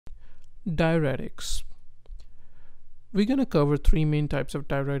Diuretics. We're going to cover three main types of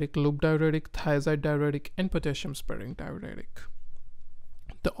diuretic: loop diuretic, thiazide diuretic, and potassium sparing diuretic.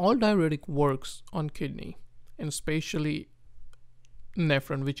 The all diuretic works on kidney, and especially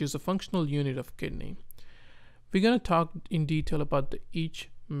nephron, which is a functional unit of kidney. We're going to talk in detail about each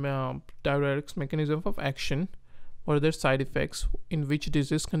diuretic's mechanism of action, what are their side effects, in which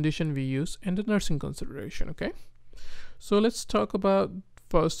disease condition we use, and the nursing consideration. Okay, so let's talk about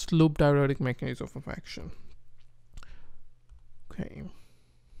first loop diuretic mechanism of action. Okay,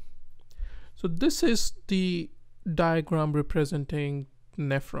 so this is the diagram representing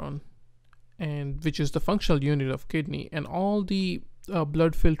nephron, and which is the functional unit of kidney, and all the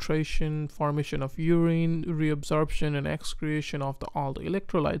blood filtration, formation of urine, reabsorption, and excretion of all the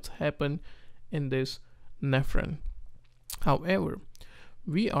electrolytes happen in this nephron. However,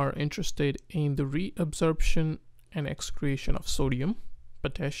 we are interested in the reabsorption and excretion of sodium,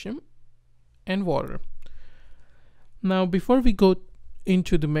 potassium, and water. Now, before we go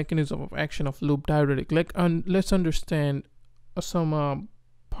into the mechanism of action of loop diuretic, let's understand some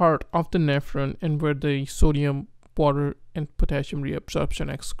part of the nephron and where the sodium, water, and potassium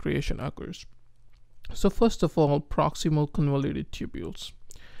reabsorption excretion occurs. So first of all, proximal convoluted tubules,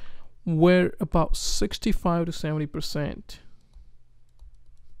 where about 65 to 70%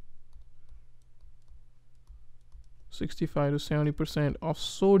 of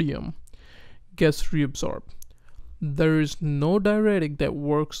sodium gets reabsorbed. There is no diuretic that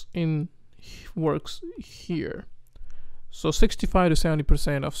works here. So 65 to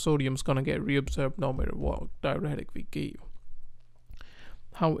 70% of sodium is going to get reabsorbed no matter what diuretic we give.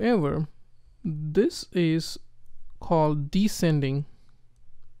 However, this is called descending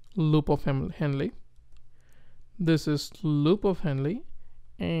loop of Henle. This is loop of Henle,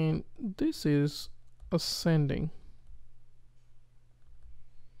 and this is ascending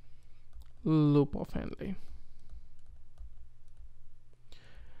loop of Henle.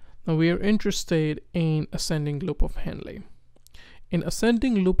 Now we are interested in ascending loop of Henle. In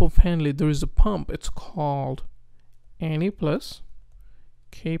ascending loop of Henle, there is a pump. It's called Na plus,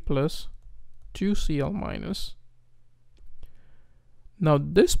 K plus, 2Cl minus. Now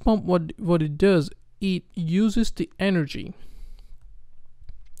this pump, what it does, it uses the energy,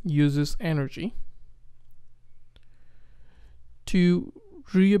 to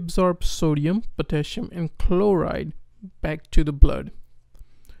reabsorb sodium, potassium, and chloride back to the blood.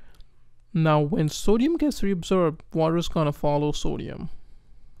 Now, when sodium gets reabsorbed, water is going to follow sodium.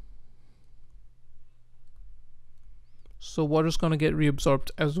 So water is going to get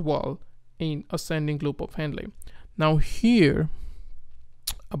reabsorbed as well in ascending loop of Henle. Now here,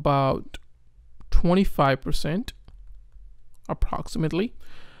 about 25% approximately,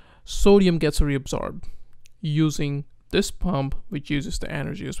 sodium gets reabsorbed using this pump, which uses the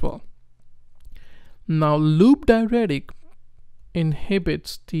energy as well. Now loop diuretic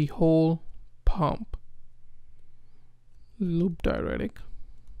inhibits the whole pump. Loop diuretic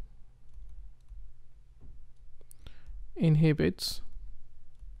inhibits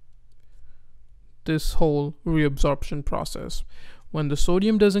this whole reabsorption process. When the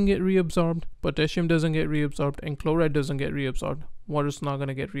sodium doesn't get reabsorbed, potassium doesn't get reabsorbed, and chloride doesn't get reabsorbed, water is not going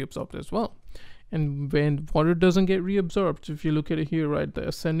to get reabsorbed as well. And when water doesn't get reabsorbed, if you look at it here, right, the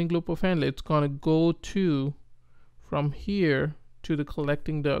ascending loop of Henle, it's going to go from here to the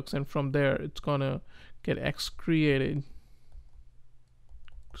collecting ducts, and from there it's going to get excreted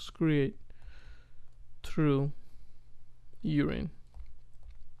through urine.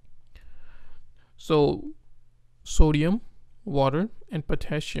 So sodium, water, and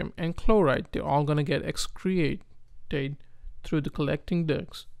potassium and chloride, they're all going to get excreted through the collecting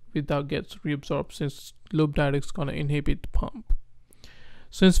ducts without gets reabsorbed, since loop diuretic is going to inhibit the pump.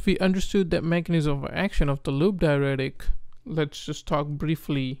 Since we understood that mechanism of action of the loop diuretic, let's just talk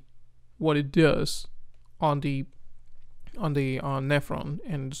briefly what it does on the nephron,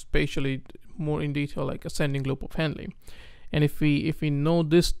 and especially more in detail like ascending loop of Henle. And if we know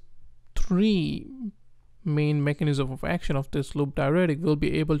this three main mechanism of action of this loop diuretic, we'll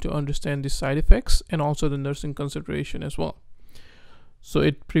be able to understand the side effects and also the nursing consideration as well. So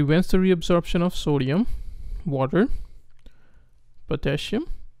it prevents the reabsorption of sodium, water, potassium,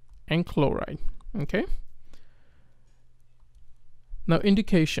 and chloride. Okay. Now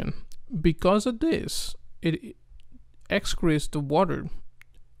indication, because of this, it excretes the water.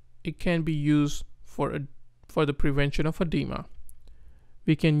 It can be used for the prevention of edema.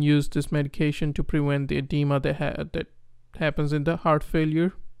 We can use this medication to prevent the edema that happens in the heart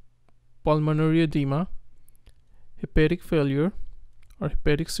failure, pulmonary edema, hepatic failure, or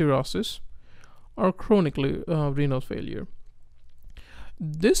hepatic cirrhosis, or chronic renal failure.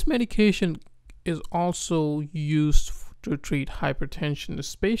 This medication is also used to treat hypertension,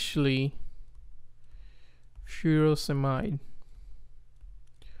 especially furosemide,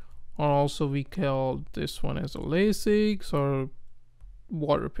 or also we call this one as a Lasix or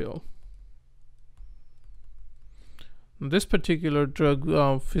water pill. This particular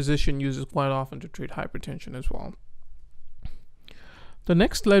drug physician uses quite often to treat hypertension as well. The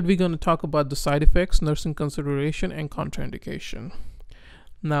next slide, we're going to talk about the side effects, nursing consideration, and contraindication.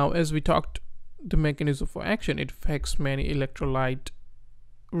 Now, as we talked, the mechanism for action, it affects many electrolyte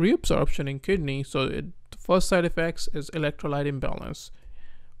reabsorption in kidney. So the first side effects is electrolyte imbalance,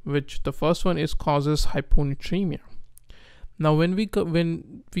 which the first one is causes hyponatremia. Now, when we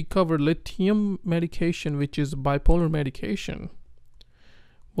cover lithium medication, which is bipolar medication,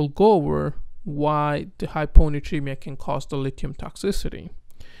 we'll go over why the hyponatremia can cause the lithium toxicity.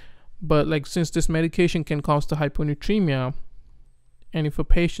 But like, since this medication can cause the hyponatremia, and if a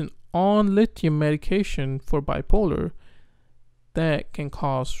patient on lithium medication for bipolar, that can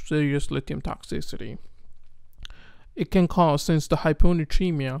cause serious lithium toxicity. It can cause, since the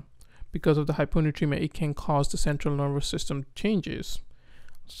hyponatremia, because of the hyponatremia, it can cause the central nervous system changes,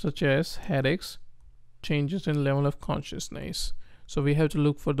 such as headaches, changes in level of consciousness. So we have to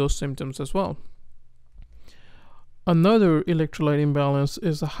look for those symptoms as well. Another electrolyte imbalance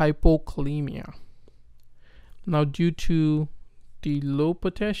is a hypokalemia. Now, due to the low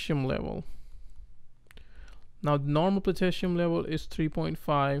potassium level, now the normal potassium level is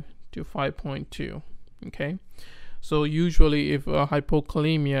 3.5 to 5.2. Okay, so usually if a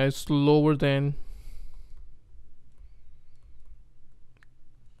hypokalemia is lower than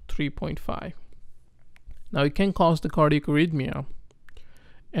 3.5, now it can cause the cardiac arrhythmia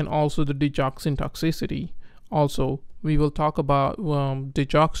and also the digoxin toxicity. Also, we will talk about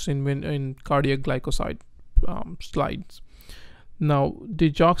digoxin when in cardiac glycoside slides. Now,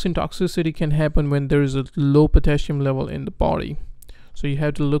 digoxin toxicity can happen when there is a low potassium level in the body. So you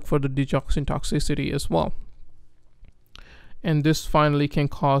have to look for the digoxin toxicity as well. And this finally can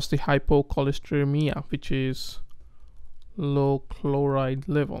cause the hypocholesteremia, which is low chloride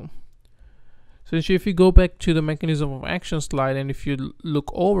level. So if you go back to the mechanism of action slide, and if you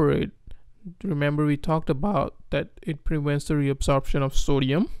look over it, remember we talked about that it prevents the reabsorption of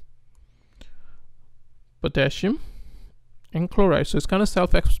sodium, potassium, and chloride. So it's kind of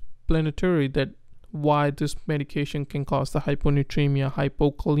self-explanatory that why this medication can cause the hyponatremia,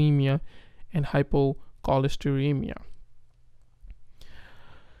 hypokalemia, and hypocholesteremia.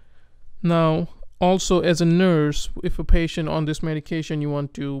 Now, also as a nurse, if a patient on this medication, you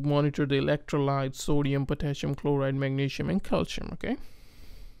want to monitor the electrolytes, sodium, potassium, chloride, magnesium, and calcium, okay?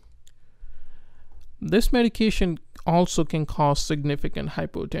 This medication also can cause significant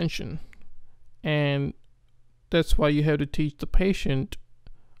hypotension, and that's why you have to teach the patient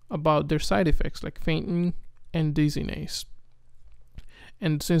about their side effects like fainting and dizziness.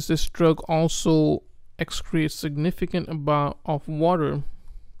 And since this drug also excretes significant amount of water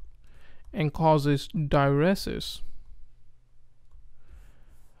and causes diuresis,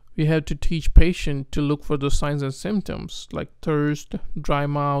 we have to teach patient to look for the signs and symptoms like thirst, dry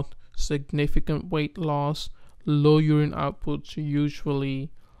mouth, significant weight loss, low urine outputs,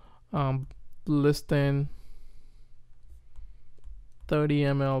 usually less than 30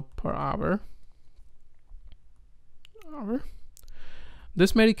 ml per hour.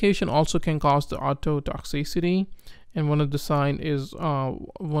 This medication also can cause the ototoxicity, and one of the signs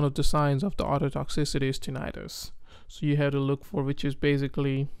of the ototoxicity is tinnitus. So you have to look for, which is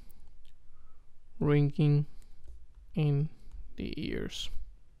basically ringing in the ears.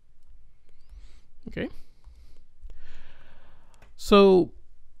 Okay. So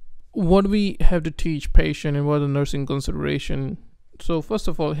what we have to teach patient and what the nursing consideration. So first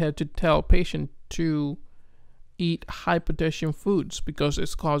of all, have to tell patient to eat high potassium foods because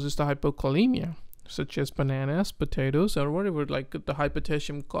it causes the hypokalemia, such as bananas, potatoes, or whatever, like the high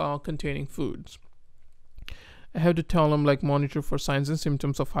potassium containing foods. I have to tell them like monitor for signs and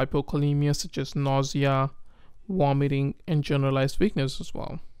symptoms of hypokalemia, such as nausea, vomiting, and generalized weakness as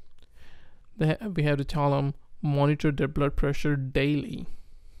well. We have to tell them monitor their blood pressure daily.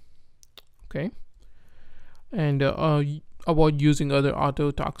 Okay, and avoid using other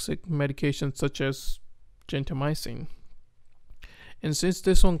ototoxic medications such as gentamicin. And since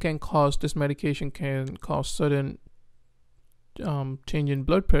this medication can cause sudden change in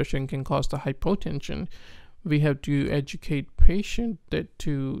blood pressure and can cause the hypotension, we have to educate patient that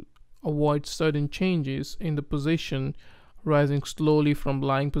to avoid sudden changes in the position, rising slowly from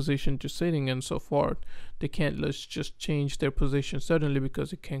lying position to sitting and so forth. They can't just change their position suddenly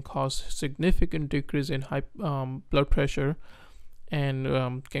because it can cause significant decrease in blood pressure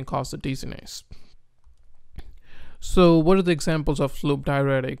and can cause the dizziness. So what are the examples of loop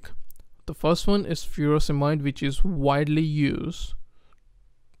diuretic? The first one is furosemide, which is widely used,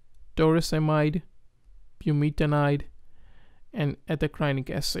 Toesemide, Bumetanide, and ethacrynic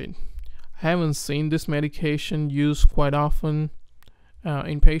acid. I haven't seen this medication used quite often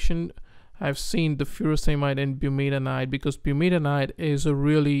in patient. I've seen the furosemide and bumetanide because bumetanide is a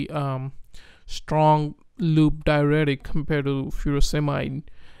really strong loop diuretic compared to furosemide.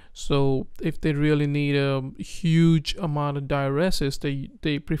 So if they really need a huge amount of diuresis,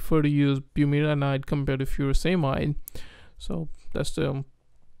 they prefer to use bumetanide compared to furosemide. So that's the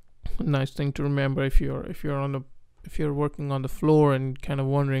nice thing to remember if you're working on the floor and kind of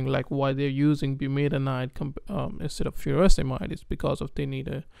wondering like why they're using bumetanide instead of furosemide. It's because they need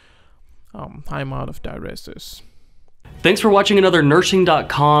a high amount of diuresis. Thanks for watching another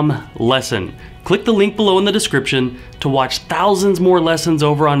nursing.com lesson. Click the link below in the description to watch thousands more lessons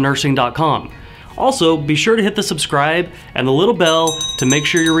over on nursing.com. Also, be sure to hit the subscribe and the little bell to make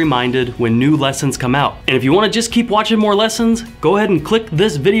sure you're reminded when new lessons come out. And if you want to just keep watching more lessons, go ahead and click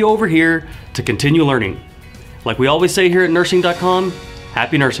this video over here to continue learning. Like we always say here at nursing.com,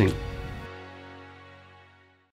 happy nursing.